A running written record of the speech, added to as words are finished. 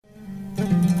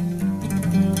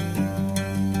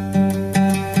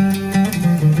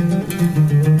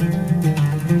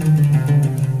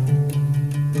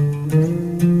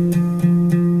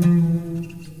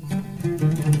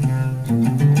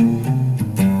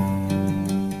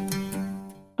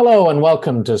Hello and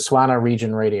welcome to Swana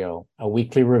Region Radio, a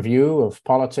weekly review of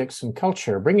politics and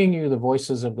culture, bringing you the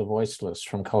voices of the voiceless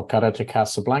from Calcutta to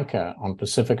Casablanca on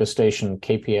Pacifica station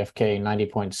KPFK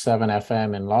 90.7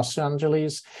 FM in Los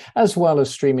Angeles, as well as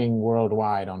streaming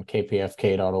worldwide on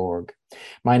kpfk.org.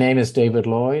 My name is David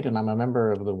Lloyd, and I'm a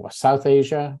member of the South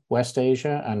Asia, West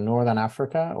Asia, and Northern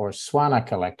Africa, or SWANA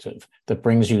Collective, that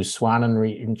brings you Swana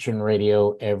Region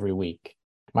Radio every week.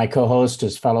 My co-host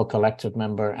is fellow collective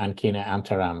member Ankine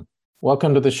Antaram.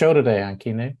 Welcome to the show today,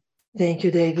 Ankine. Thank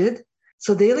you, David.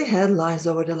 So daily headlines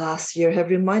over the last year have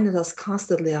reminded us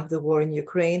constantly of the war in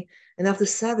Ukraine and of the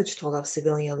savage toll of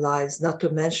civilian lives, not to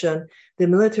mention the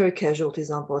military casualties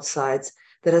on both sides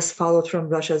that has followed from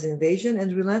Russia's invasion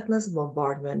and relentless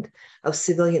bombardment of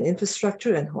civilian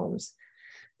infrastructure and homes.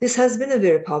 This has been a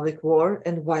very public war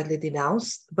and widely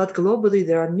denounced, but globally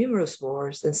there are numerous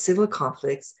wars and civil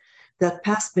conflicts that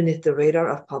pass beneath the radar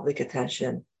of public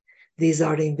attention. These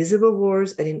are the invisible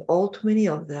wars, and in all too many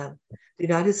of them, the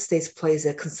United States plays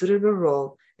a considerable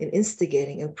role in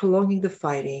instigating and prolonging the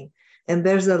fighting and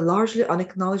bears a largely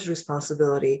unacknowledged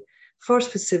responsibility for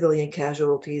civilian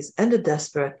casualties and the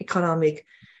desperate economic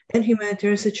and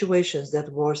humanitarian situations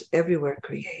that wars everywhere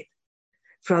create.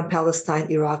 From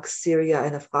Palestine, Iraq, Syria,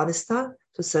 and Afghanistan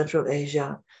to Central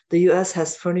Asia, the U.S.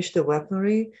 has furnished the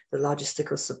weaponry, the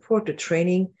logistical support, the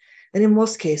training, and in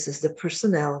most cases, the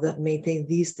personnel that maintain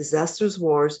these disastrous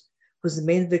wars whose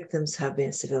main victims have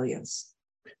been civilians.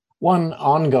 One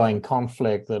ongoing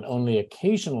conflict that only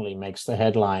occasionally makes the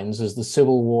headlines is the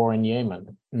civil war in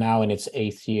Yemen, now in its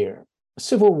 8th year.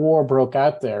 Civil war broke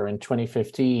out there in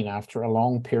 2015 after a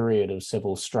long period of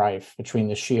civil strife between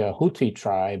the Shia Houthi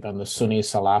tribe and the Sunni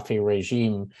Salafi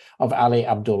regime of Ali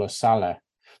Abdullah Saleh,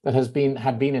 that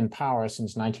had been in power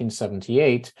since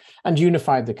 1978 and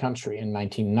unified the country in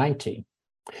 1990.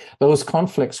 Those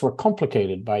conflicts were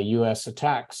complicated by U.S.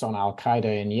 attacks on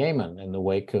al-Qaeda in Yemen in the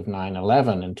wake of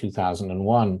 9/11 in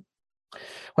 2001.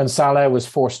 When Saleh was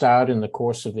forced out in the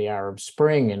course of the Arab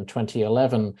Spring in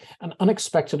 2011, an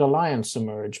unexpected alliance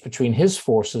emerged between his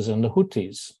forces and the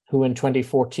Houthis, who in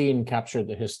 2014 captured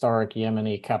the historic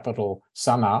Yemeni capital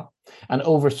Sana'a and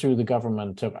overthrew the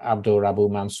government of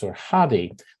Abdurabu Mansur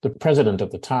Hadi, the president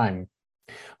of the time.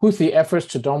 Houthi efforts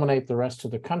to dominate the rest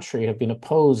of the country have been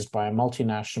opposed by a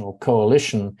multinational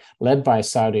coalition led by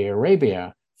Saudi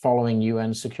Arabia, following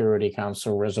UN Security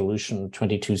Council Resolution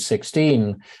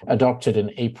 2216, adopted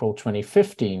in April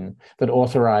 2015, that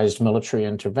authorized military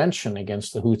intervention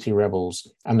against the Houthi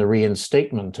rebels and the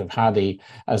reinstatement of Hadi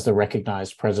as the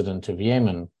recognized president of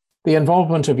Yemen. The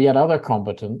involvement of yet other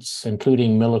combatants,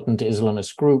 including militant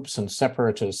Islamist groups and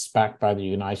separatists backed by the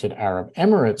United Arab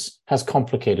Emirates, has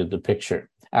complicated the picture,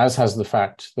 as has the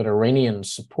fact that Iranian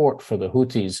support for the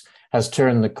Houthis has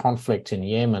turned the conflict in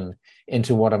Yemen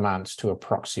into what amounts to a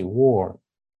proxy war.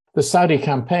 The Saudi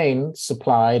campaign,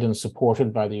 supplied and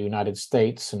supported by the United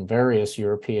States and various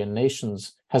European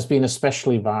nations, has been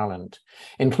especially violent,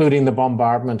 including the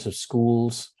bombardment of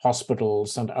schools,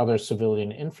 hospitals, and other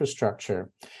civilian infrastructure,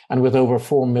 and with over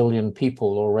 4 million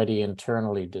people already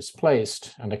internally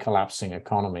displaced and a collapsing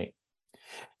economy.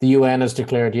 The UN has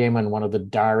declared Yemen one of the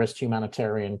direst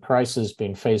humanitarian crises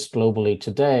being faced globally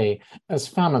today, as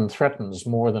famine threatens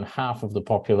more than half of the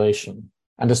population.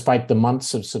 And despite the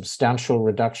months of substantial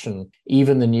reduction,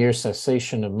 even the near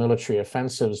cessation of military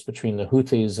offensives between the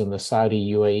Houthis and the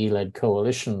Saudi UAE-led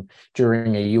coalition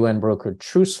during a UN-brokered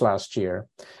truce last year,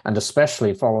 and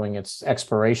especially following its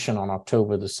expiration on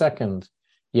October the 2nd,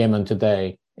 Yemen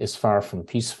today is far from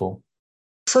peaceful.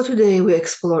 So today we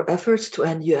explore efforts to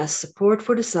end U.S. support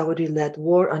for the Saudi-led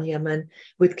war on Yemen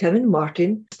with Kevin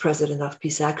Martin, president of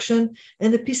Peace Action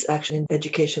and the Peace Action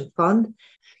Education Fund.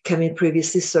 Kevin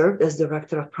previously served as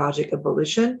director of Project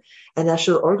Abolition, a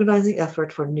national organizing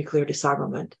effort for nuclear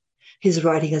disarmament. His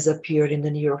writing has appeared in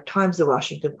the New York Times, the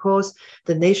Washington Post,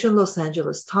 the Nation, Los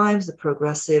Angeles Times, the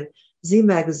Progressive, Z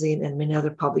Magazine, and many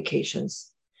other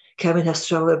publications. Kevin has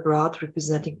traveled abroad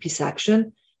representing Peace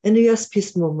Action and the U.S.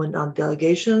 peace movement on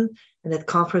delegation and at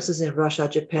conferences in Russia,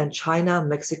 Japan, China,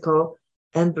 Mexico,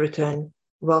 and Britain.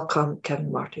 Welcome,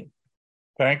 Kevin Martin.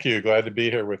 Thank you. Glad to be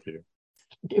here with you.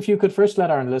 If you could first let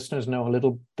our listeners know a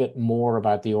little bit more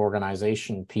about the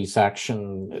organization, Peace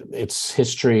Action, its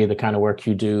history, the kind of work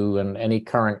you do, and any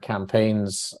current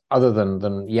campaigns other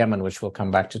than Yemen, which we'll come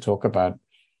back to talk about.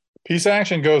 Peace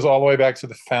Action goes all the way back to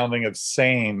the founding of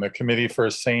SANE, the Committee for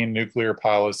a Sane Nuclear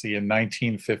Policy in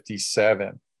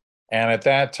 1957. And at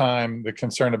that time, the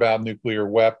concern about nuclear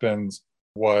weapons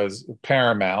was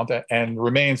paramount and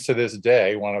remains to this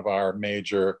day one of our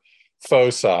major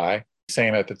foci.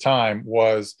 SANE at the time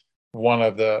was one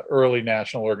of the early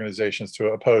national organizations to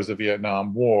oppose the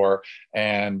Vietnam War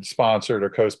and sponsored or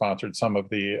co-sponsored some of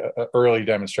the early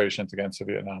demonstrations against the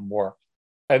Vietnam War.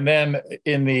 And then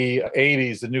in the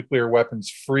 80s, the nuclear weapons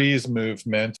freeze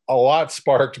movement, a lot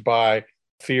sparked by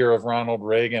fear of Ronald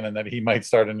Reagan and that he might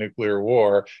start a nuclear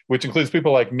war, which includes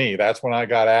people like me. That's when I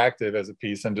got active as a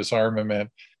peace and disarmament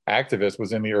activist,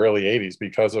 was in the early 80s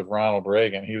because of Ronald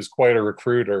Reagan. He was quite a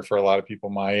recruiter for a lot of people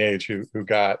my age who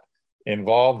got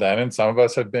involved then. And some of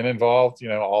us have been involved,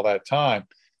 all that time.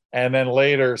 And then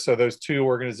later, so those two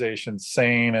organizations,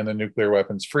 SANE and the Nuclear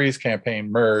Weapons Freeze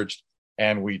Campaign, merged,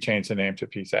 and we changed the name to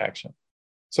Peace Action.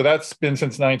 So that's been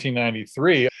since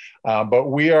 1993. But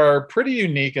we are pretty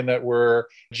unique in that we're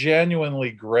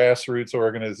genuinely grassroots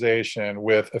organization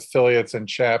with affiliates and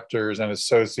chapters and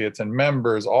associates and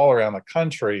members all around the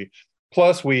country.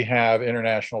 Plus, we have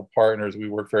international partners. We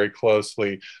work very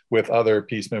closely with other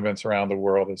peace movements around the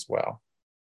world as well.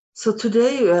 So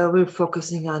today we're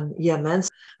focusing on Yemen.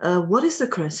 What is the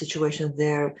current situation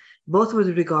there, both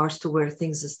with regards to where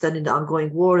things stand in the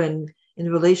ongoing war and in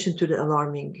relation to the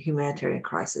alarming humanitarian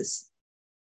crisis?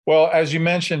 Well, as you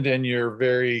mentioned in your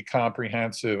very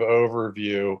comprehensive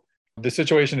overview, the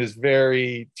situation is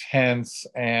very tense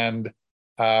and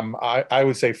I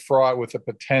would say fraught with the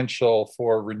potential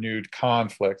for renewed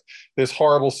conflict. This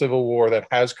horrible civil war that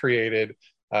has created,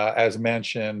 as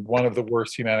mentioned, one of the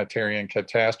worst humanitarian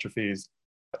catastrophes,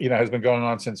 has been going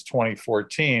on since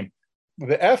 2014.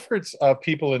 The efforts of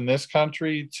people in this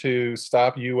country to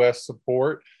stop U.S.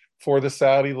 support for the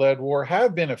Saudi-led war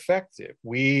have been effective.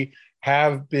 We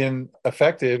have been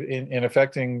effective in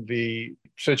affecting the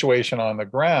situation on the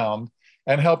ground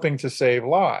and helping to save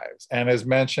lives. And as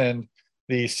mentioned,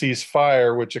 the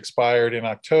ceasefire, which expired in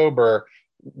October,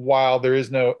 while there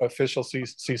is no official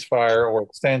ceasefire or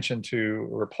extension to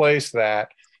replace that,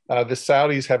 the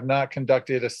Saudis have not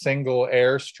conducted a single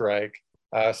airstrike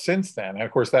since then. And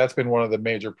of course, that's been one of the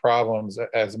major problems,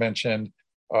 as mentioned,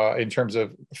 in terms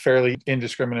of fairly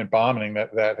indiscriminate bombing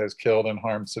that has killed and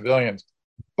harmed civilians.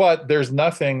 But there's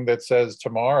nothing that says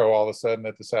tomorrow, all of a sudden,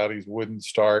 that the Saudis wouldn't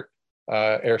start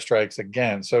airstrikes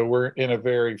again. So we're in a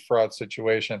very fraught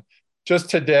situation.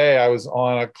 Just today, I was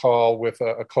on a call with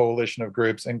a coalition of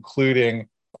groups, including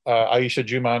Aisha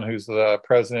Juman, who's the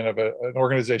president of an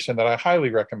organization that I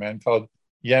highly recommend called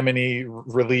Yemeni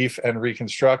Relief and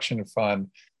Reconstruction Fund.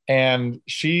 And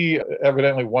she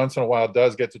evidently once in a while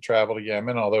does get to travel to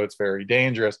Yemen, although it's very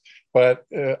dangerous, but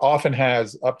often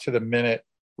has up-to-the-minute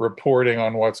reporting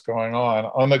on what's going on.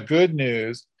 On the good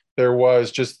news, there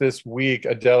was just this week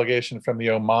a delegation from the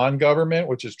Oman government,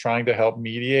 which is trying to help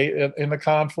mediate in the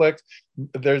conflict.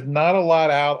 There's not a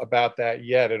lot out about that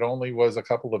yet. It only was a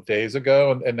couple of days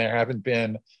ago, and there haven't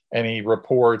been any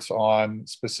reports on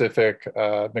specific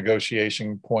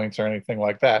negotiation points or anything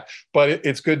like that. But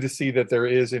it's good to see that there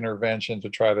is intervention to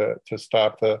try to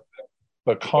stop the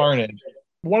carnage.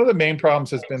 One of the main problems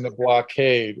has been the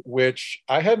blockade, which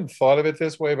I hadn't thought of it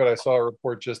this way, but I saw a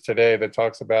report just today that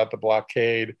talks about the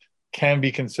blockade can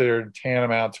be considered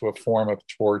tantamount to a form of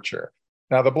torture.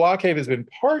 Now, the blockade has been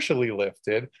partially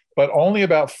lifted, but only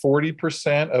about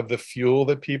 40% of the fuel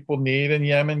that people need in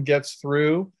Yemen gets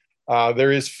through.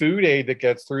 There is food aid that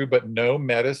gets through, but no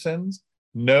medicines.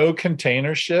 No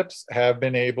container ships have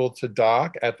been able to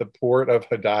dock at the port of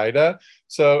Hodeidah.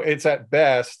 So it's at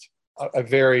best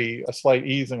a slight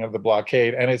easing of the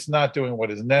blockade, and it's not doing what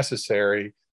is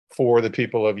necessary for the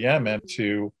people of Yemen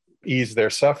to ease their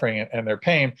suffering and their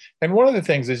pain. And one of the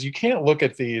things is you can't look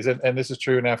at these, and this is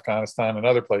true in Afghanistan and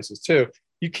other places too,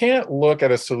 you can't look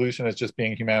at a solution as just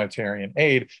being humanitarian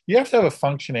aid. You have to have a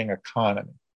functioning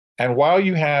economy. And while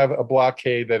you have a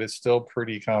blockade that is still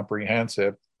pretty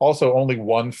comprehensive, also only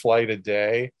one flight a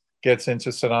day gets into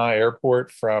Sana'a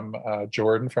airport from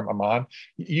Jordan, from Amman,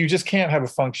 you just can't have a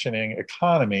functioning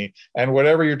economy. And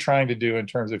whatever you're trying to do in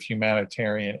terms of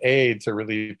humanitarian aid to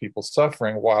relieve people's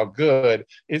suffering, while good,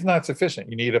 is not sufficient.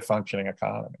 You need a functioning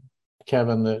economy.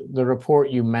 Kevin, the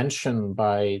report you mentioned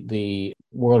by the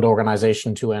World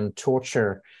Organization to End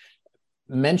Torture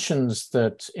mentions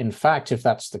that, in fact, if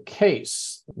that's the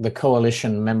case, the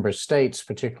coalition member states,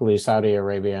 particularly Saudi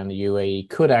Arabia and the UAE,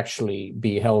 could actually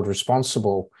be held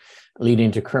responsible,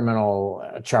 leading to criminal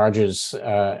charges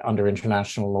under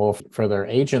international law for their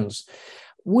agents.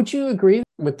 Would you agree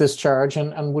with this charge?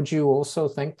 And would you also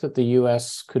think that the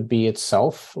US could be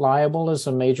itself liable as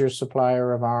a major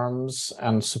supplier of arms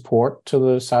and support to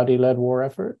the Saudi-led war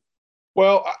effort?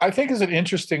 Well, I think it's an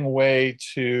interesting way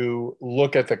to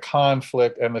look at the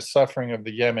conflict and the suffering of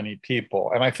the Yemeni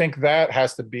people. And I think that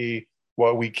has to be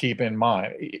what we keep in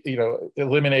mind,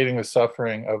 eliminating the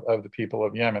suffering of the people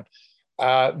of Yemen.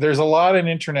 There's a lot in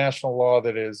international law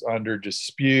that is under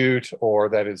dispute or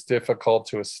that is difficult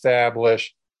to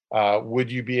establish.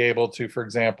 Would you be able to, for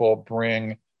example,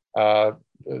 bring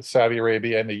Saudi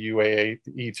Arabia and the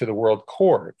UAE to the World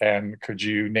Court? And could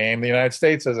you name the United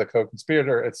States as a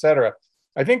co-conspirator, et cetera?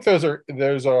 I think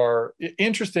those are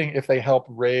interesting if they help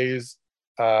raise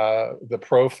the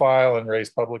profile and raise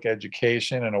public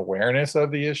education and awareness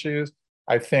of the issues.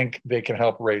 I think they can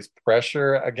help raise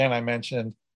pressure. Again, I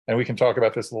mentioned, and we can talk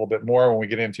about this a little bit more when we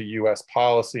get into U.S.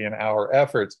 policy and our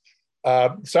efforts.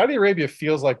 Saudi Arabia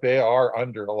feels like they are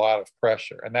under a lot of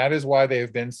pressure, and that is why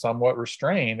they've been somewhat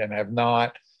restrained and have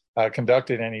not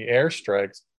conducted any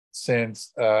airstrikes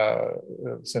since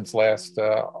last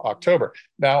October.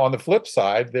 Now, on the flip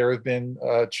side, there have been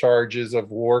charges of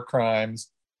war crimes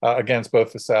against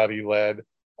both the Saudi-led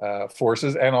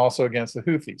forces and also against the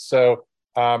Houthis. So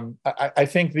I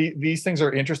think these things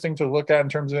are interesting to look at in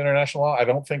terms of international law. I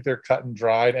don't think they're cut and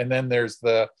dried. And then there's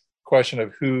the question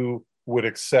of who would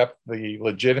accept the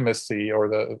legitimacy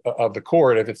of the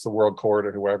court, if it's the World Court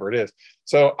or whoever it is.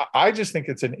 So I just think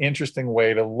it's an interesting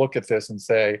way to look at this and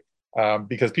say,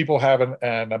 because people have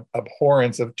an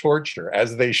abhorrence of torture,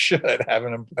 as they should have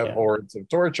an abhorrence of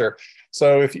torture.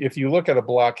 So if you look at a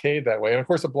blockade that way, and of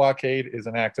course a blockade is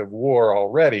an act of war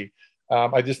already,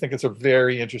 I just think it's a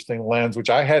very interesting lens,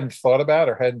 which I hadn't thought about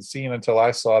or hadn't seen until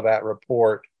I saw that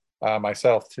report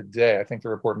myself today. I think the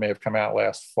report may have come out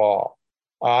last fall.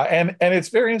 And it's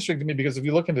very interesting to me because if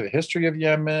you look into the history of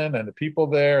Yemen and the people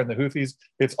there and the Houthis,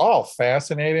 it's all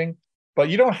fascinating. But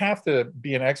you don't have to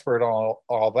be an expert on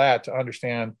all that to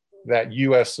understand that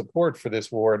U.S. support for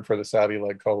this war and for the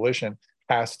Saudi-led coalition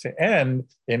has to end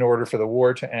in order for the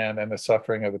war to end and the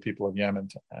suffering of the people of Yemen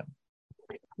to end.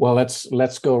 Well,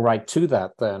 let's go right to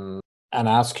that then and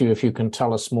ask you if you can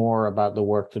tell us more about the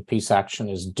work that Peace Action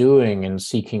is doing in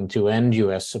seeking to end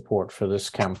U.S. support for this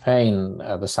campaign,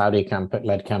 the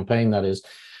Saudi-led campaign, that is.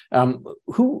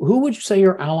 Who would you say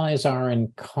your allies are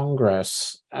in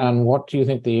Congress, and what do you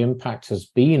think the impact has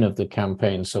been of the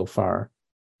campaign so far?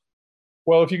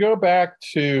 Well, if you go back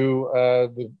to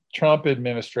the Trump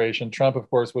administration, Trump, of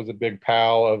course, was a big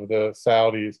pal of the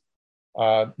Saudis.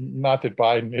 Not that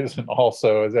Biden isn't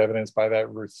also, as evidenced by that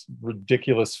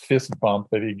ridiculous fist bump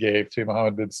that he gave to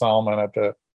Mohammed bin Salman at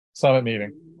the summit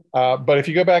meeting. But if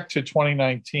you go back to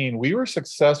 2019, we were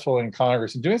successful in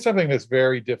Congress in doing something that's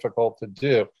very difficult to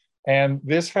do. And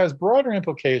this has broader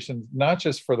implications, not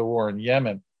just for the war in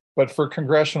Yemen, but for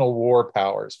congressional war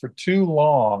powers. For too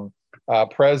long,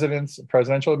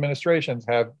 presidential administrations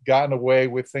have gotten away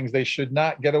with things they should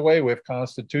not get away with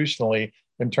constitutionally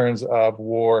in terms of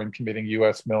war and committing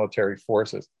U.S. military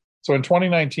forces. So in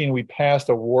 2019, we passed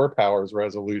a war powers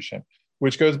resolution,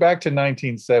 which goes back to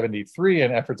 1973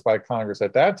 and efforts by Congress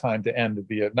at that time to end the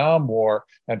Vietnam War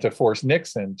and to force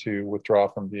Nixon to withdraw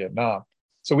from Vietnam.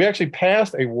 So we actually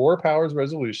passed a war powers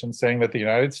resolution saying that the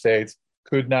United States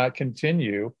could not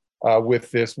continue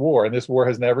with this war. And this war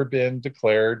has never been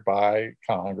declared by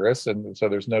Congress, and so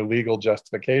there's no legal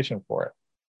justification for it.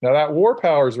 Now, that war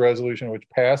powers resolution, which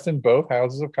passed in both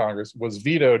houses of Congress, was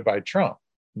vetoed by Trump.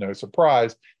 No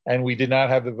surprise. And we did not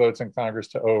have the votes in Congress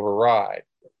to override.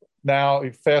 Now,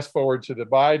 fast forward to the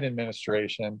Biden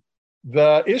administration,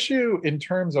 the issue in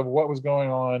terms of what was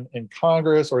going on in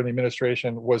Congress or in the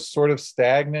administration was sort of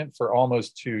stagnant for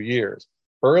almost 2 years.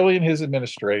 Early in his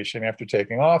administration, after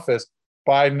taking office,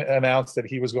 Biden announced that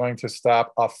he was going to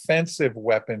stop offensive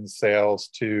weapons sales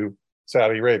to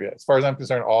Saudi Arabia. As far as I'm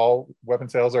concerned, all weapon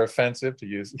sales are offensive, to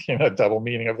use a double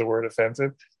meaning of the word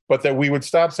offensive, but that we would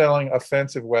stop selling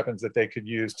offensive weapons that they could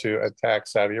use to attack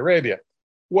Saudi Arabia.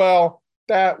 Well,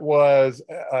 that was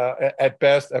at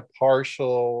best a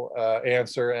partial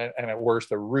answer and at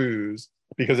worst a ruse,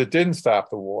 because it didn't stop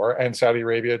the war and Saudi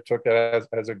Arabia took it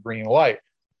as a green light.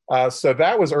 So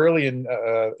that was early in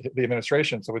the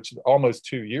administration, so which is almost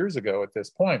 2 years ago at this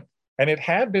point. And it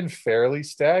had been fairly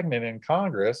stagnant in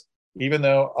Congress, even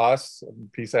though us,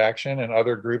 Peace Action, and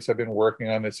other groups have been working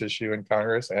on this issue in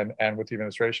Congress and with the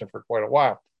administration for quite a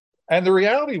while. And the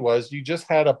reality was you just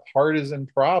had a partisan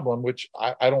problem, which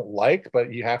I don't like,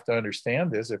 but you have to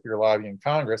understand this if you're lobbying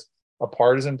Congress, a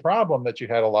partisan problem that you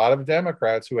had a lot of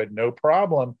Democrats who had no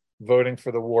problem voting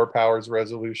for the war powers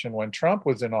resolution when Trump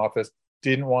was in office,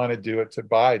 didn't want to do it to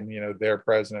Biden, their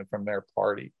president from their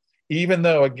party. Even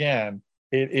though, again,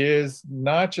 it is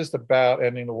not just about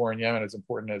ending the war in Yemen, as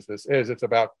important as this is, it's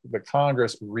about the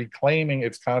Congress reclaiming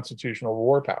its constitutional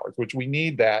war powers, which we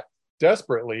need that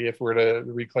desperately if we're to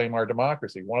reclaim our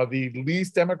democracy. One of the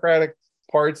least democratic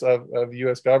parts of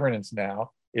US governance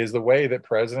now is the way that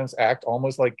presidents act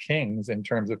almost like kings in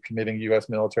terms of committing US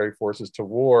military forces to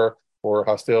war or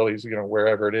hostilities,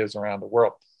 wherever it is around the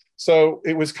world. So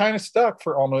it was kind of stuck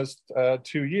for almost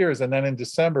 2 years. And then in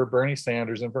December, Bernie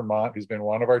Sanders in Vermont, who's been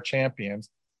one of our champions,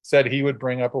 said he would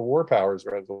bring up a war powers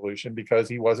resolution because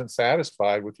he wasn't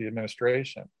satisfied with the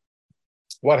administration.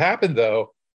 What happened,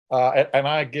 though, and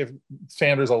I give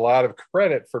Sanders a lot of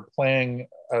credit for playing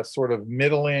a sort of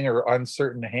middling or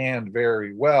uncertain hand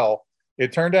very well,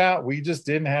 it turned out we just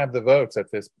didn't have the votes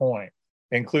at this point,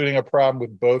 including a problem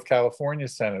with both California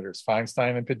senators,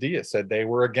 Feinstein and Padilla, said they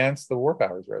were against the war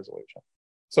powers resolution.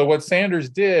 So what Sanders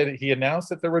did, he announced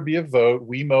that there would be a vote.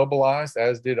 We mobilized,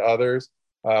 as did others,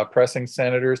 pressing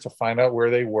senators to find out where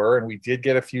they were. And we did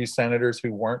get a few senators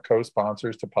who weren't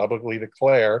co-sponsors to publicly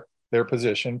declare their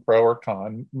position, pro or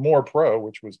con, more pro,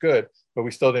 which was good, but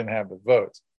we still didn't have the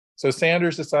votes. So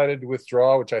Sanders decided to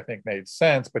withdraw, which I think made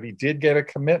sense, but he did get a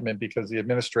commitment because the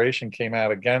administration came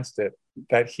out against it,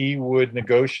 that he would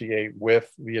negotiate with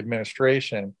the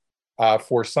administration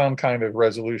for some kind of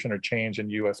resolution or change in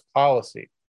U.S. policy.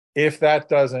 If that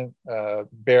doesn't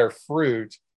bear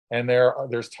fruit, and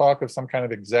there's talk of some kind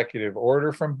of executive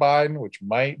order from Biden, which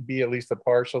might be at least a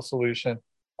partial solution,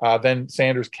 then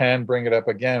Sanders can bring it up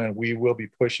again, and we will be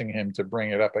pushing him to bring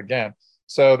it up again.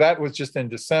 So that was just in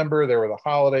December. There were the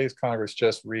holidays. Congress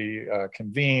just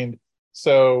reconvened.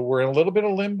 So we're in a little bit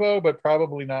of limbo, but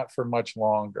probably not for much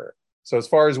longer. So as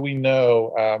far as we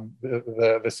know,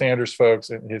 the Sanders folks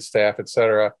and his staff, et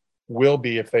cetera, will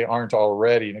be, if they aren't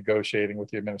already, negotiating with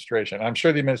the administration. I'm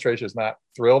sure the administration is not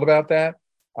thrilled about that.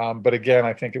 But again,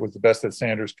 I think it was the best that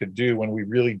Sanders could do when we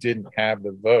really didn't have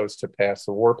the votes to pass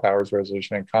the war powers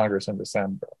resolution in Congress in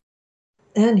December.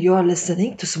 And you are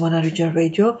listening to Swana Region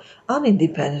Radio on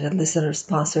independent and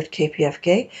listener-sponsored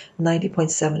KPFK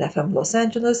 90.7 FM Los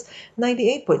Angeles,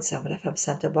 98.7 FM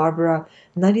Santa Barbara,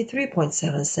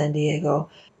 93.7 San Diego,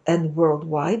 and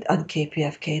worldwide on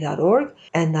kpfk.org.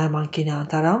 And I'm Ankina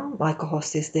Antaram. My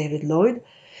co-host is David Lloyd.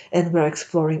 And we're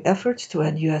exploring efforts to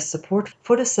end U.S. support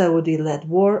for the Saudi-led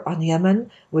war on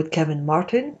Yemen with Kevin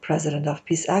Martin, president of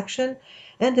Peace Action,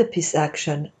 and the Peace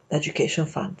Action Education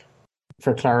Fund.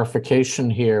 For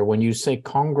clarification here, when you say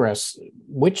Congress,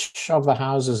 which of the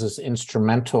houses is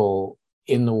instrumental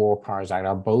in the War Powers Act?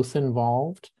 Are both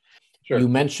involved? Sure. You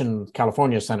mentioned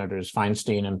California Senators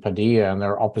Feinstein and Padilla and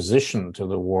their opposition to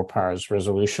the War Powers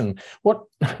resolution. What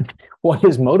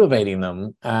is motivating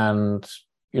them, and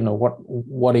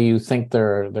what do you think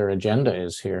their agenda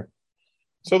is here?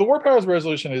 So the War Powers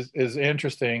resolution is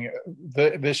interesting.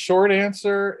 The short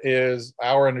answer is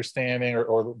our understanding,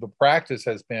 or the practice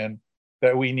has been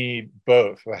that we need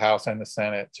both the House and the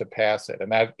Senate to pass it.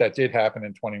 And that did happen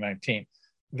in 2019.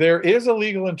 There is a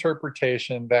legal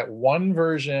interpretation that one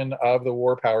version of the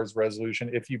War Powers resolution,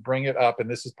 if you bring it up, and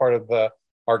this is part of the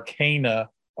arcana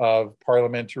of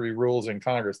parliamentary rules in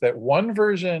Congress, that one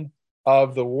version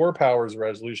of the War Powers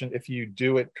resolution, if you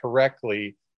do it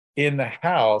correctly in the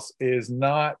House, is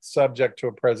not subject to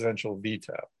a presidential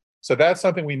veto. So that's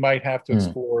something we might have to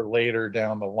explore later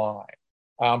down the line.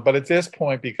 But at this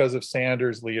point, because of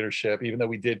Sanders' leadership, even though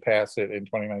we did pass it in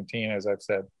 2019, as I've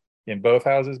said, in both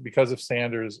houses, because of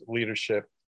Sanders' leadership,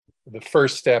 the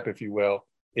first step, if you will,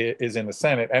 is in the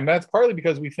Senate. And that's partly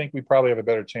because we think we probably have a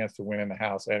better chance to win in the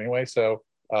House anyway. So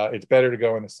it's better to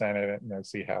go in the Senate and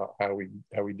see how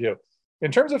we do.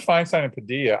 In terms of Feinstein and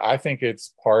Padilla, I think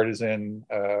it's partisan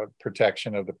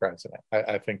protection of the president.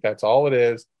 I think that's all it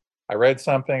is. I read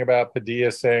something about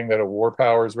Padilla saying that a war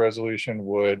powers resolution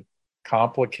would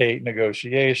complicate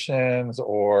negotiations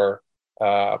or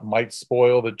might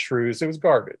spoil the truce. It was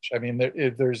garbage. I mean,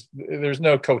 there's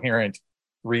no coherent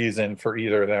reason for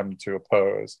either of them to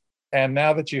oppose. And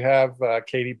now that you have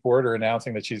Katie Porter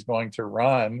announcing that she's going to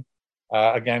run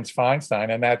against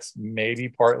Feinstein, and that's maybe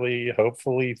partly,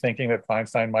 hopefully, thinking that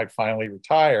Feinstein might finally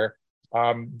retire,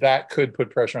 that could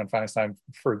put pressure on Feinstein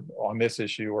on this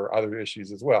issue or other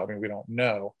issues as well. I mean, we don't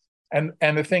know. And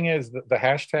the thing is, the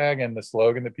hashtag and the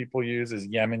slogan that people use is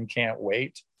Yemen can't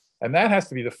wait. And that has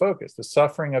to be the focus, the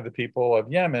suffering of the people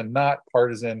of Yemen, not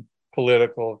partisan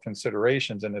political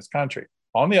considerations in this country.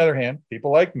 On the other hand,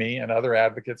 people like me and other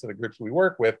advocates of the groups we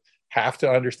work with have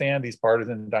to understand these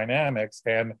partisan dynamics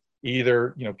and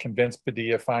either convince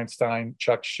Padilla, Feinstein,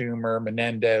 Chuck Schumer,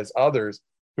 Menendez, others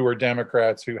who are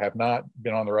Democrats who have not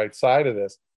been on the right side of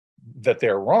this, that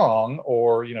they're wrong,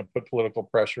 or put political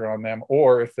pressure on them,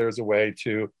 or if there's a way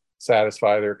to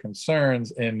satisfy their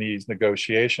concerns in these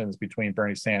negotiations between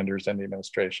Bernie Sanders and the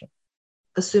administration.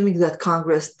 Assuming that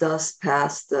Congress does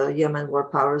pass the Yemen War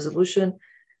Power Resolution,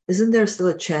 isn't there still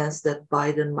a chance that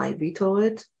Biden might veto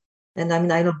it? And I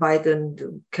mean, I know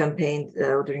Biden campaigned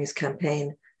during his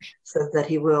campaign said that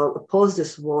he will oppose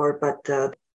this war, but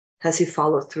Has he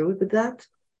followed through with that?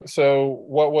 So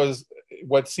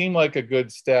what seemed like a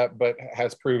good step, but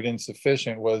has proved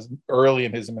insufficient, was early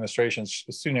in his administration,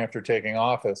 soon after taking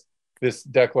office, this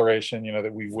declaration,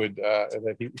 that we would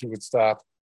that he would stop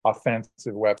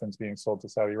offensive weapons being sold to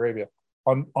Saudi Arabia.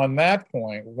 On that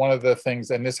point, one of the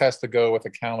things, and this has to go with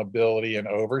accountability and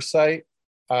oversight,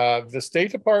 the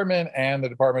State Department and the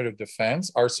Department of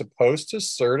Defense are supposed to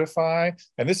certify,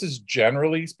 and this is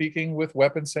generally speaking with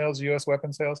weapon sales, U.S.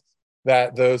 weapon sales,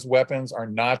 that those weapons are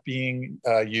not being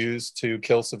used to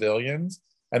kill civilians,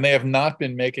 and they have not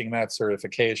been making that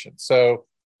certification. So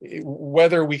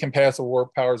whether we can pass a war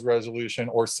powers resolution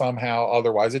or somehow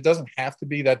otherwise, that doesn't have to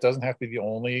be the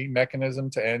only mechanism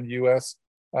to end U.S.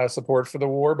 Support for the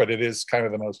war, but it is kind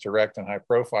of the most direct and high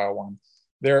profile one.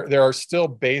 There are still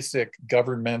basic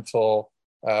governmental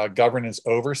governance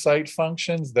oversight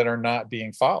functions that are not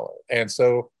being followed. And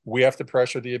so we have to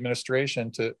pressure the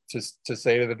administration to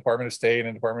say to the Department of State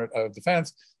and Department of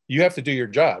Defense, you have to do your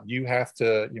job. You have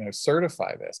to,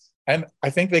 certify this. And I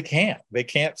think they can't. They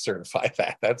can't certify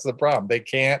that. That's the problem. They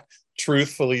can't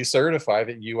truthfully certify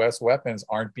that U.S. weapons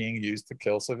aren't being used to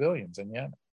kill civilians in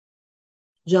Yemen.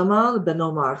 Jamal Ben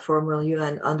Omar, former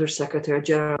UN Undersecretary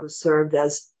General who served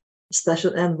as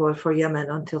Special Envoy for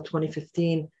Yemen until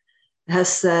 2015, has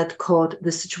said, quote,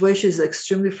 the situation is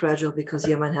extremely fragile because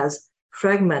Yemen has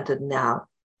fragmented now,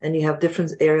 and you have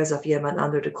different areas of Yemen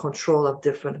under the control of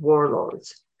different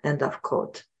warlords, end of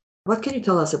quote. What can you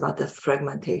tell us about that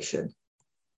fragmentation?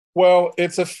 Well,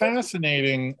 it's a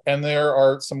fascinating, and there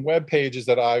are some web pages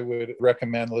that I would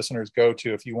recommend listeners go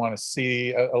to if you want to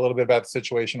see a little bit about the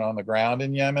situation on the ground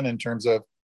in Yemen in terms of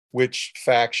which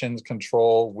factions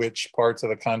control which parts of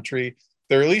the country.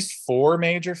 There are at least 4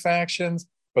 major factions,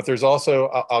 but there's also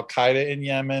Al-Qaeda in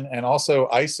Yemen, and also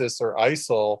ISIS or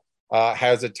ISIL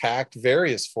has attacked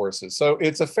various forces. So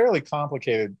it's a fairly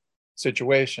complicated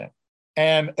situation.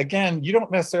 And again, you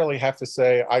don't necessarily have to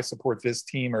say, I support this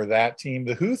team or that team.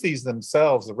 The Houthis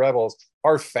themselves, the rebels,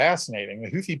 are fascinating.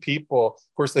 The Houthi people,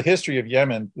 of course, the history of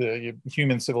Yemen, the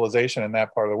human civilization in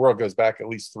that part of the world goes back at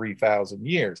least 3,000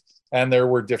 years. And there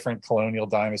were different colonial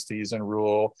dynasties in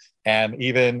rule. And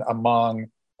even among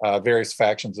various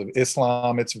factions of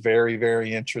Islam, it's very,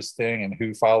 very interesting, and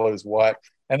who follows what.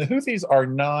 And the Houthis are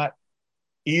not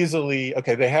easily,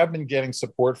 okay, they have been getting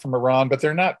support from Iran, but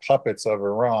they're not puppets of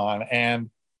Iran. And,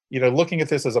 looking at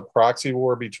this as a proxy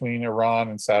war between Iran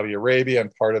and Saudi Arabia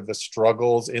and part of the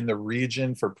struggles in the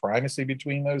region for primacy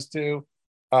between those two,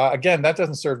 again, that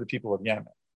doesn't serve the people of Yemen.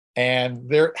 And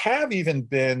there have even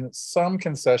been some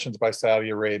concessions by Saudi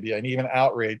Arabia and even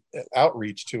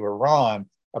outreach to Iran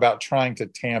about trying to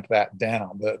tamp that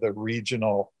down, the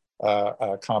regional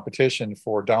competition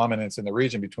for dominance in the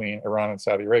region between Iran and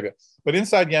Saudi Arabia. But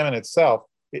inside Yemen itself,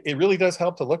 it really does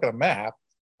help to look at a map.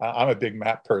 I'm a big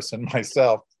map person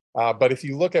myself. But if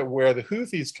you look at where the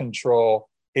Houthis control,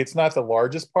 it's not the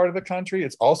largest part of the country.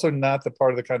 It's also not the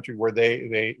part of the country where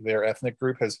their ethnic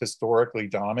group has historically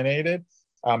dominated.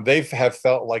 They have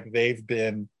felt like they've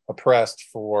been oppressed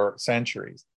for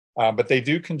centuries. But they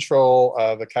do control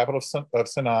the capital of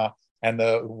Sana'a and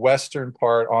the western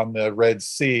part on the Red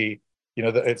Sea.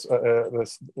 Yemen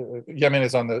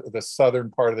is on the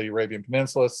southern part of the Arabian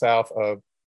Peninsula, south of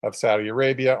Saudi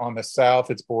Arabia. On the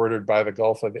south, it's bordered by the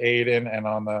Gulf of Aden, and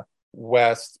on the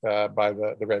west by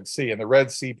the Red Sea. And the Red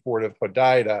Sea port of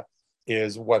Hodeidah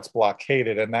is what's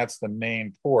blockaded, and that's the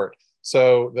main port.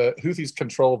 So the Houthis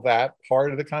control that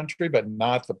part of the country, but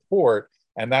not the port.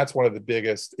 And that's one of the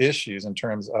biggest issues in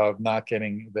terms of not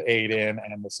getting the aid in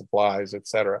and the supplies, et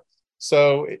cetera.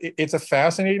 So it's a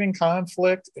fascinating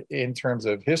conflict in terms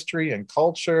of history and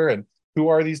culture and who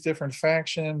are these different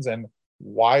factions and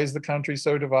why is the country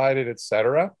so divided, et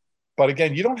cetera. But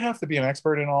again, you don't have to be an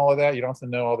expert in all of that. You don't have to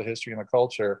know all the history and the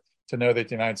culture to know that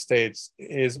the United States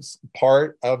is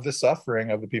part of the suffering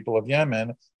of the people of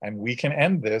Yemen. And we can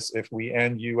end this if we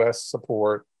end U.S.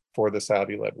 support for the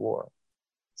Saudi-led war.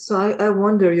 So I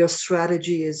wonder, your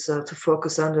strategy is to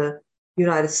focus on the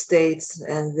United States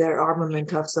and their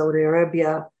armament of Saudi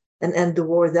Arabia and end the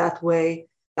war that way.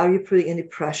 Are you putting any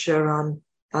pressure on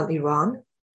Iran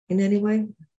in any way?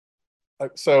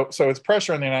 So it's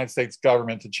pressure on the United States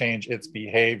government to change its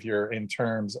behavior in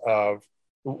terms of,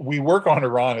 we work on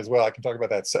Iran as well. I can talk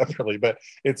about that separately, but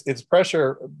it's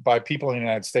pressure by people in the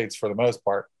United States for the most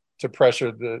part to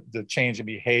pressure the change in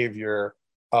behavior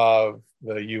of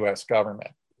the U.S. government.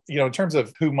 In terms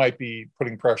of who might be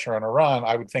putting pressure on Iran,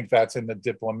 I would think that's in the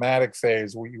diplomatic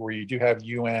phase where you do have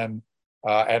UN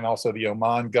and also the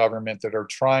Oman government that are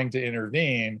trying to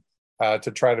intervene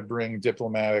to try to bring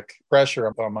diplomatic pressure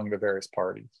among the various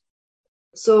parties.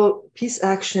 So Peace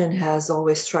Action has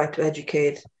always tried to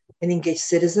educate and engage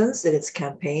citizens in its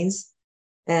campaigns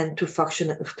and to function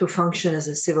as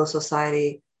a civil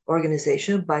society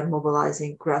organization by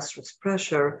mobilizing grassroots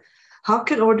pressure. How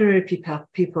can ordinary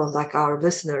people like our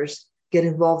listeners get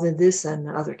involved in this and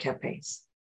other campaigns?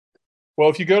 Well,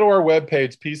 if you go to our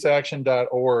webpage,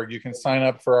 peaceaction.org, you can sign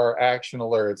up for our action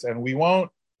alerts, and we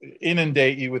won't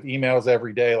inundate you with emails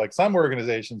every day like some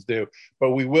organizations do,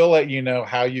 but we will let you know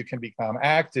how you can become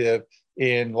active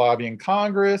in lobbying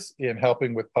Congress, in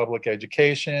helping with public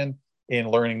education, in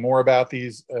learning more about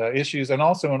these issues, and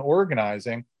also in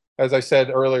organizing. As I said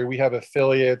earlier, we have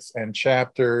affiliates and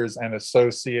chapters and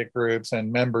associate groups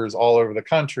and members all over the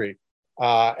country.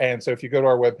 And so if you go to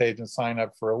our webpage and sign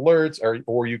up for alerts,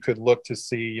 or you could look to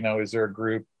see, is there a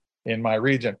group in my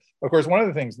region? Of course, one of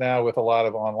the things now with a lot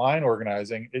of online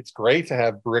organizing, it's great to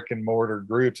have brick and mortar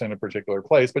groups in a particular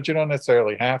place, but you don't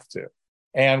necessarily have to.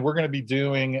 And we're going to be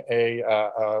doing a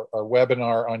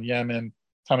webinar on Yemen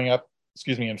coming up,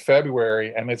 in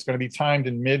February, and it's going to be timed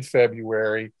in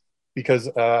mid-February because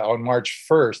on March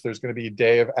 1st, there's going to be a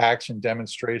day of action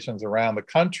demonstrations around the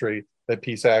country that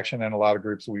Peace Action and a lot of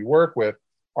groups we work with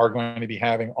are going to be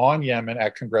having on Yemen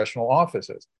at congressional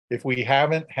offices. If we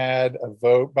haven't had a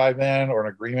vote by then or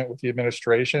an agreement with the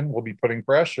administration, we'll be putting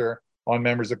pressure on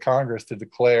members of Congress to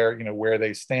declare, where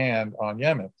they stand on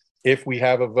Yemen. If we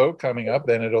have a vote coming up,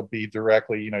 then it'll be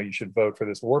directly, you should vote for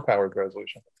this war powers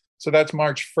resolution. So that's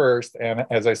March 1st. And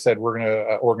as I said, we're going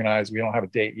to organize, we don't have a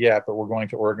date yet, but we're going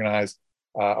to organize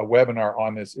a webinar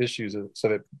on this issue so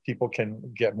that people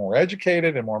can get more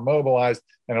educated and more mobilized.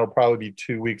 And it'll probably be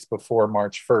 2 weeks before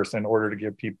March 1st in order to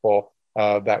give people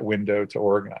that window to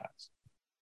organize.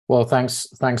 Well, thanks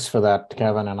for that,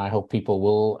 Kevin. And I hope people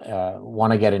will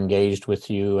want to get engaged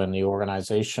with you and the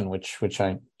organization, which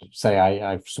I say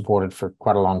I've supported for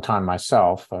quite a long time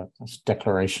myself. It's a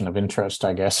declaration of interest,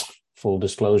 I guess, full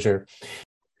disclosure.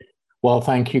 Well,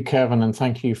 thank you, Kevin, and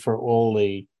thank you for all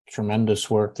the tremendous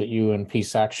work that you and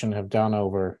Peace Action have done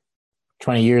over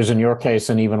 20 years in your case,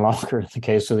 and even longer in the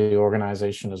case of the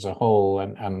organization as a whole.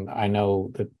 And I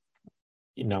know that,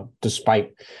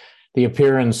 despite the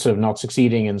appearance of not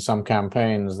succeeding in some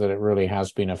campaigns, that it really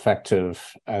has been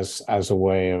effective as a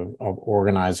way of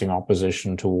organizing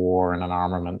opposition to war and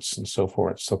armaments and so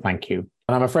forth. So thank you.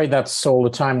 And I'm afraid that's all the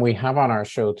time we have on our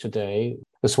show today.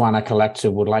 The Swana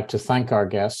Collective would like to thank our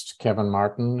guest, Kevin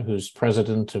Martin, who's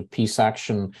president of Peace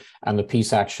Action and the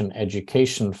Peace Action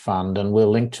Education Fund, and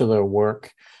we'll link to their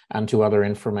work and to other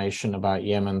information about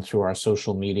Yemen through our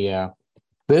social media.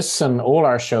 This and all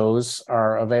our shows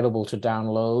are available to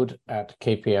download at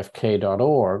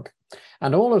kpfk.org,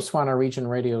 and all of Swana Region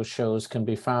Radio shows can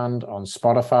be found on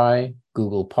Spotify,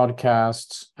 Google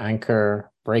Podcasts, Anchor,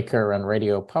 Breaker, and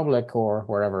Radio Public, or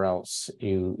wherever else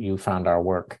you found our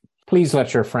work. Please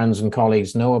let your friends and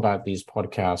colleagues know about these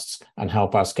podcasts and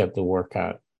help us get the work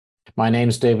out. My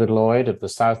name's David Lloyd of the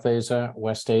South Asia,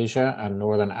 West Asia, and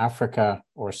Northern Africa,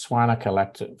 or Swana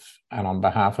Collective. And on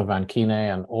behalf of Ankine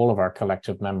and all of our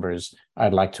collective members,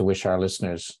 I'd like to wish our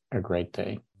listeners a great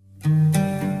day.